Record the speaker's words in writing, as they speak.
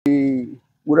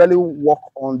we really work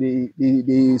on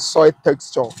the soil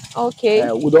texture. Okay.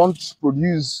 We don't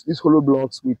produce these hollow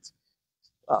blocks with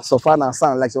sulfur and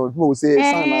sand, like some people will say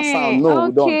sand and sand. No,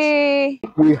 okay. we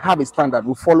don't. We have a standard.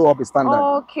 We follow up a standard.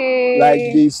 Okay.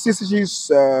 Like the 6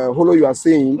 inches hollow you are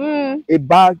saying, a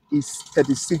bag is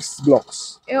 36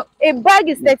 blocks. A bag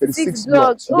is 36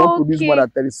 blocks. You don't produce more than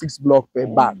 36 blocks per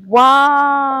bag.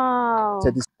 Wow.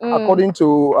 According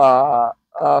to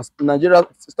Nigeria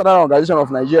Standard Organization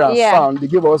of Nigeria, SAN, they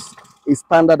give us a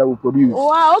standard that we produce.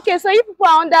 Wow. Okay, so you people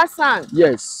are under SAN.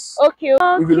 Yes. Okay.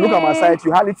 If you look at my site,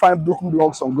 you hardly find broken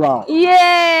blocks on ground.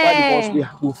 Yeah. Why?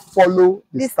 Because we follow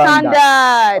the standard.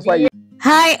 That's why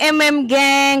Hi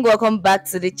gang, welcome back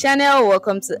to the channel.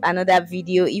 Welcome to another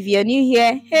video. If you're new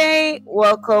here, hey,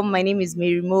 welcome. My name is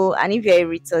Mary Mo, and if you're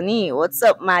a returnee, what's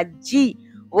up, my G?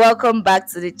 Welcome back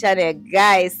to the channel,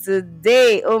 guys.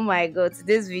 Today, oh my god,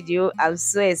 today's video, I'm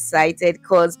so excited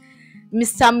because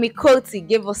Mr. Micothy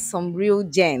gave us some real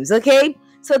gems. Okay,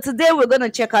 so today we're gonna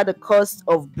check out the cost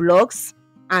of blocks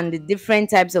and the different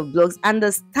types of blocks and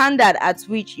the standard at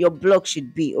which your block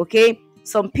should be. Okay,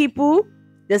 some people,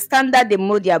 the standard they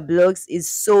mold their blocks is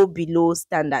so below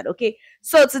standard. Okay,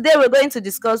 so today we're going to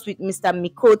discuss with Mr.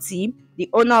 Micothy, the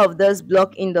owner of this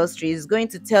block industry. Is going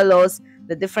to tell us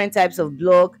the different types of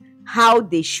block, how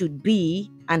they should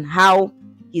be, and how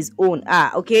his own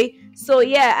are. Okay, so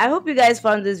yeah, I hope you guys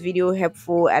found this video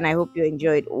helpful and I hope you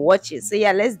enjoyed watching. So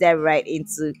yeah, let's dive right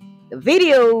into the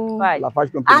video. Right.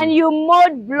 And you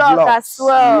mold blocks as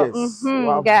well. Yes.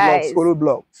 Guys, hollow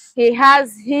blocks. He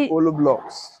hollow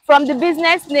blocks. From the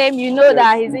business name, you know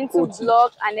that he's into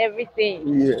block and everything.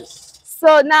 Yes.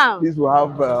 So now this will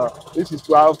have this is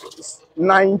to have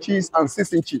 9 inches and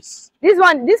 6 inches.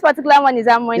 This particular one is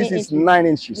how many inches? This is 9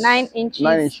 inches. 9 inches.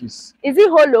 9 inches. Is it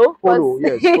hollow? Hollow,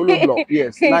 yes. Hollow block,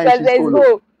 yes. 9 inches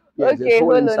hollow. Yes, okay,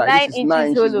 hollow. 9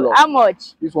 inches hollow. Block. How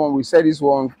much? This one, we said this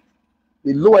one,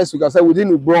 the lowest we can say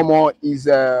within Ubromo is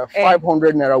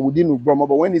 500 naira within Ubromo.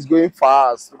 But when it's going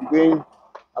fast, going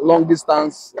a long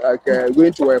distance, like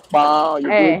going to Ekpa,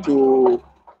 you're going to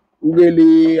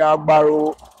Ewere,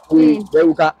 Agbor, then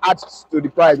we can add to the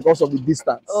price because of the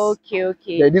distance. Okay,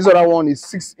 okay. Yeah, this other one is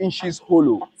 6 inches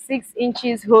hollow. 6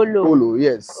 inches hollow. Hollow,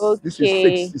 yes. Okay. This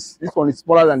is 6. This one is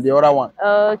smaller than the other one.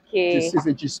 Okay. This is 6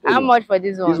 inches hollow. How much for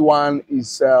this one? This one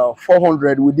is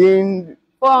 400 within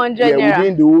 400 naira.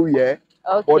 Within the whole year.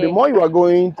 Okay. But the more you are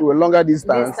going to a longer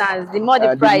distance, the more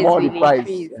the price will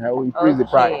increase. We increase the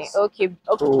price. Okay.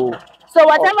 So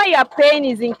whatever you are paying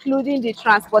is including the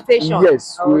transportation.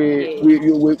 Yes, we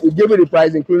give you the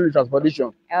price including the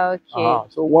transportation. Okay.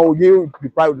 So when we give the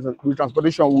price with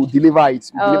transportation, we'll deliver it.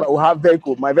 We'll have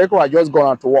vehicle. My vehicle has just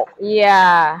gone out to work.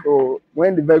 Yeah. So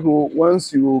when the vehicle,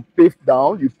 once you pave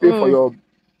down, you pay for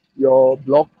your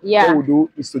block. Yeah. What we do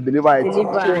is to deliver it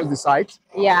towards the site.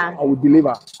 Yeah. I will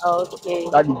deliver. Okay.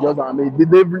 That is just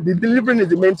the delivering is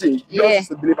the main thing.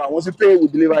 Just to deliver. Once you pay, we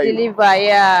deliver it. Deliver,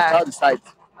 yeah. At the site.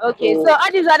 Okay, so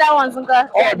all these other ones,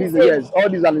 all these, yes, all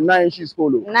these are the 9 inches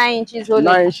hollow. 9 inches hollow.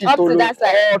 9 inches up hollow. To that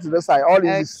side. All to the side. All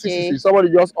these is 6 inches. Somebody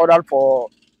just ordered for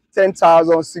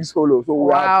 10,000 6 hollow. So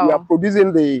we are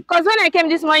producing the. Because when I came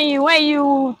this morning, when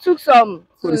you took some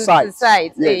to the site.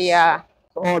 Yes. Yeah.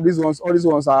 So all these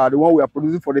ones are the one we are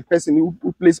producing for the person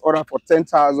who placed order for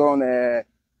 10,000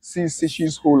 6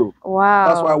 inches hollow. Wow.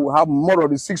 That's why we have more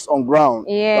of the 6 on ground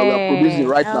that we are producing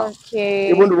right now. Okay.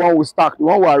 Even the one we stack, the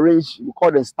one we arrange, we call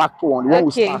them stacked one. The one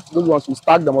we stack, those ones we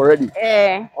stack them already.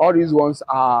 All these ones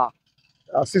are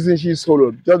 6 inches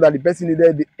hollow. Just that the person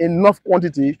needed enough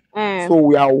quantity, so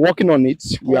we are working on it.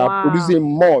 We are producing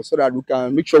more so that we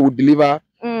can make sure we deliver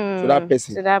to that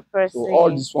person. So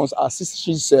all these ones are 6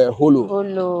 inches hollow.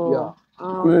 Hollow. Yeah.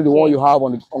 Including the one you have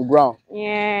on ground.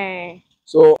 Yeah.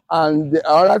 So, and the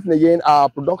other thing again, our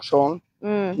production,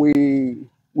 we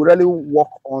really work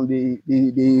on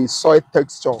the soil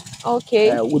texture.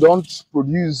 Okay. We don't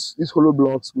produce these hollow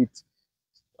blocks with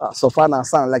sulfur and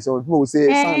sand, like some people will say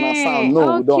sand and sand.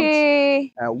 No,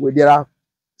 we don't.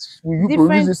 We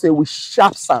produce this with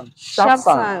sharp sand. Sharp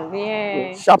sand.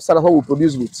 Yeah. Sharp sand is what we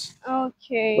produce with.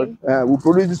 Okay. But we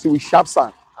produce this with sharp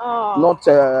sand. Not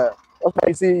that's why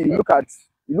you see, you look at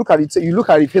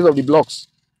the face of the blocks.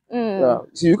 So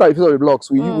you look at the face of the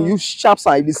blocks. We use sharp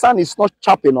sand. If the sand is not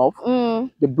sharp enough,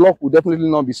 the block will definitely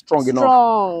not be strong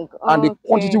enough. And the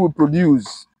quantity we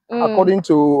produce, according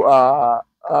to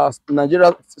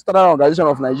Nigeria Standard Organization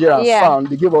of Nigeria, SAN,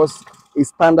 they give us a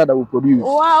standard that we produce.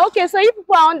 Wow. Okay, so you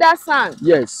people are under SAN.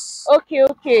 Yes.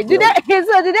 Okay. Did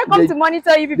they come to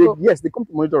monitor you people? Yes, they come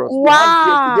to monitor us.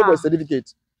 Wow. They give us a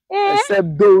certificate.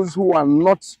 Except those who are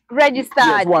not registered.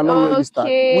 Yes, who are not registered.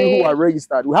 We who are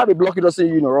registered. We have a block industry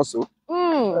union also.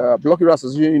 block area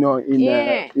association, you know, in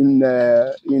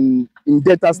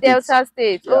Delta State. Delta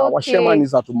State. Yeah, our chairman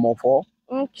is at Mofo.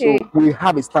 Okay. So we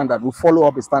have a standard. We follow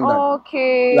up a standard.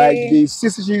 Okay. Like the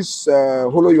CCG's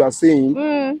hollow you are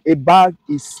saying, a bag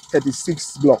is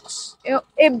 36 blocks.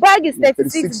 A bag is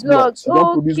 36 blocks. You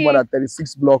don't produce more than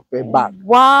 36 blocks per bag.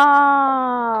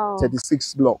 Wow.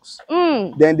 36 blocks.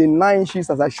 Then the 9 inches,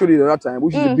 as I showed you the other time,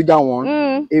 which is the bigger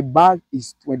one, a bag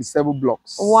is 27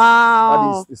 blocks. Wow. That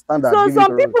is the standard. So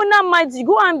some people now might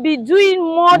go and be doing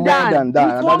more than that. And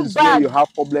that is where you have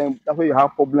problem. That's where you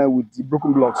have problem with the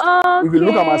broken blocks. Okay. If you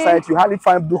look at my site, you hardly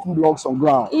find broken blocks on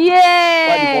ground. Yeah.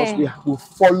 Why? Because we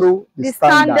follow the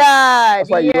standard. That's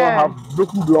why you don't have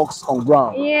broken blocks on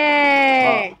ground.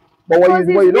 Yeah. But when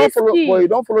you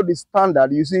don't follow the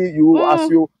standard, you see,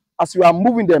 as you are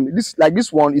moving them,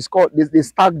 this one is called, they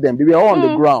stack them. They were all on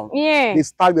the ground. Yeah. They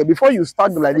stack them. Before you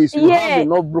stack them like this, you have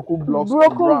enough broken blocks.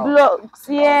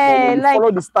 Yeah. When you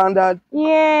follow the standard,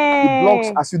 the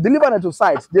blocks, as you deliver them to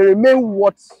sites, they remain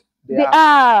what they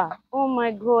are. Oh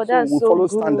my God, that's so follow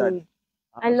good. Standard.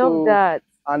 I love that.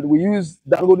 And we use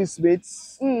Dangote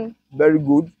Smiths, very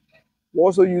good. We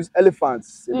also use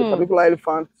elephants. The particular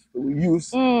elephant we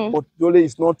use, but only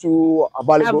it's not too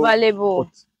available. But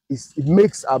it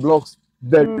makes our blocks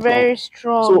very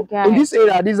strong. So guys, in this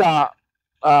area,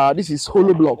 this is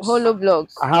hollow blocks. Hollow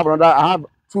blocks. I have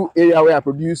 2 areas where I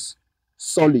produce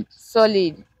solid.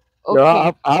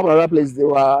 Okay. I have another place they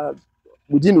were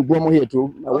within Ugbomo here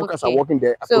too. My workers are working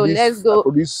there. Let's go. I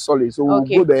produce solid. So we'll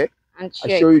go there and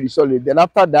check. I'll show you the solid. Then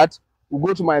after that, we'll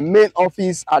go to my main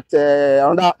office at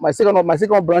my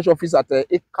second branch office at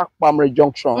Palmerworm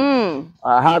Junction.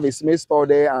 I have a cement store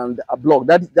there and a block.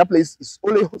 That place is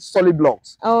only solid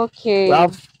blocks. Okay. We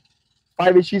have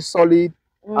 5 inches solid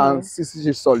and 6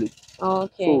 inches solid.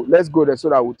 Okay. So let's go there so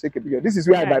that we'll take a picture. This is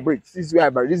where I vibrate. This is where I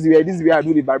vibrate. This is where I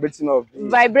do the vibrating of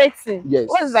vibrating. Yes.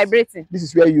 What is vibrating? This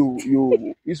is where this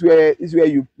is where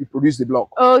you produce the block.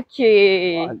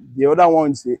 Okay. And the other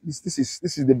one is this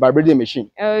is the vibrating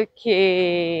machine.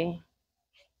 Okay.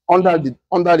 Under the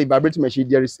vibrating machine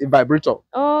there is a vibrator.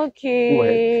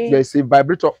 Okay. There is a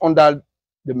vibrator under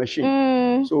the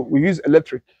machine. So we use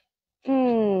electric.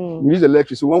 We use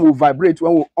electric. So when we vibrate,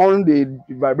 when we on the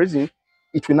vibrating,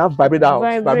 it will not vibrate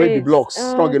vibrate the blocks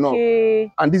strong enough.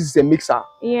 And this is a mixer.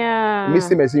 Yeah.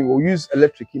 Mixing machine. We'll use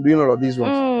electric in doing all of these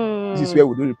ones. This is where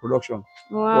we do the production.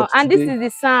 Wow. And this is the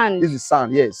sand. This is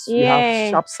sand, yes. Yeah. We have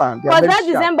sharp sand. Because that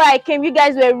December I came, you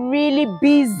guys were really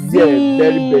busy. Yeah,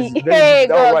 very busy. Hey,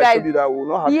 that's why I told you that we will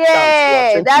not have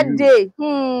chance. That day,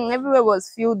 everywhere was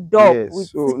filled up.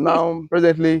 Yes. So now,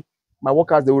 presently, my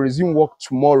workers, they will resume work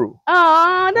tomorrow.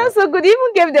 Oh, that's so good. You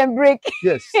even gave them break.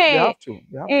 Yes, they have to.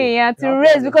 To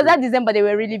rest because that December they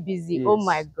were really busy. Yes. Oh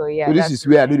my God, yeah. So this is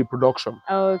where I do the production.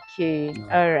 Okay,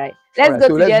 all right. Let's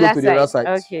go to the other side.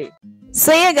 Okay.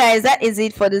 So yeah, guys, that is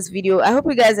it for this video. I hope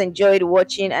you guys enjoyed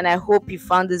watching, and I hope you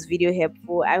found this video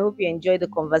helpful. I hope you enjoyed the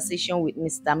conversation with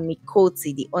Mr.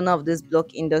 Micothy, the owner of this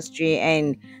block industry,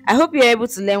 and I hope you're able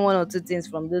to learn 1 or 2 things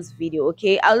from this video.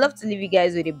 Okay, I'd love to leave you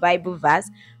guys with a Bible verse,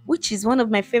 which is one of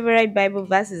my favorite Bible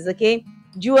verses. Okay,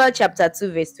 Joel chapter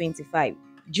 2 verse 25.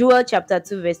 Joel chapter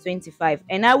 2 verse 25.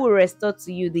 And I will restore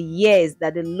to you the years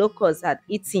that the locust had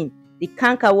eaten, the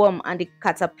cankerworm and the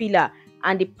caterpillar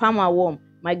and the palmerworm,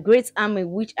 my great army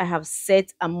which I have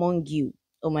set among you.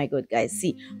 Oh my God, guys,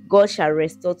 see, God shall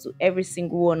restore to every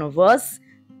single one of us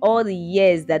all the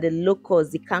years that the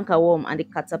locust, the cankerworm and the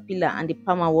caterpillar and the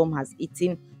palmerworm has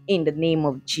eaten, in the name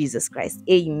of Jesus Christ.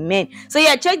 Amen. So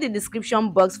yeah, check the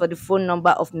description box for the phone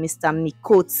number of Mr.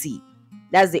 Micothy.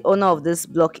 That's the owner of this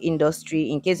block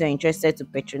industry, in case you're interested to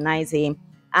patronize him.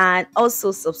 And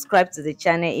also subscribe to the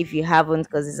channel if you haven't,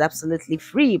 because it's absolutely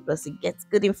free, plus it gets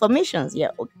good information.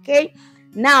 Yeah, okay.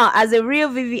 Now, as a real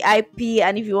VVIP,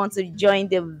 and if you want to join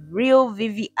the real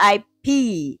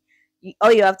VVIP,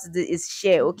 all you have to do is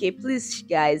share. Okay, please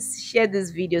guys, share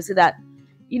this video so that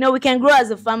we can grow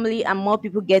as a family and more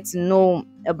people get to know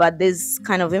about this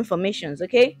kind of information.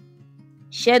 Okay,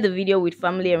 share the video with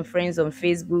family and friends on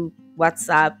Facebook,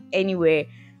 WhatsApp, anywhere,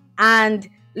 and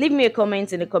leave me a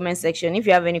comment in the comment section. If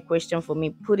you have any question for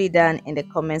me, put it down in the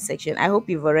comment section. I hope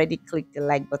you've already clicked the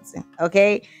like button.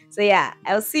 Okay, so yeah,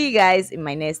 I'll see you guys in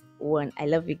my next one. I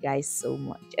love you guys so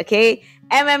much. Okay,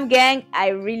 gang, I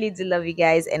really do love you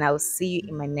guys, and I'll see you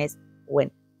in my next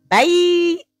one.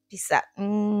 Bye. Peace out.